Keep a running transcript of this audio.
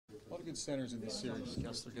good centers in this series,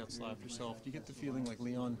 Kessler, Getzlaf, yourself. Do you get the feeling like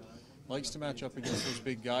Leon likes to match up against those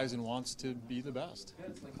big guys and wants to be the best?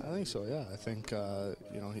 I think so, yeah. I think,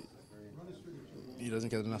 he doesn't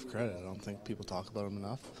get enough credit. I don't think people talk about him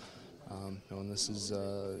enough. And this is,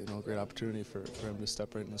 a great opportunity for him to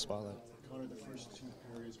step right in the spotlight. Connor, the first two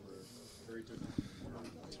periods were very different.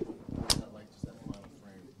 What was that like, just that final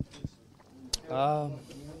frame?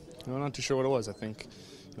 I'm not too sure what it was. I think,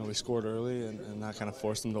 we scored early, and that kind of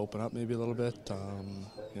forced them to open up maybe a little bit.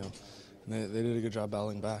 They did a good job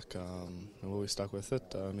battling back. We stuck with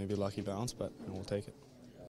it. Maybe a lucky bounce, but we'll take it.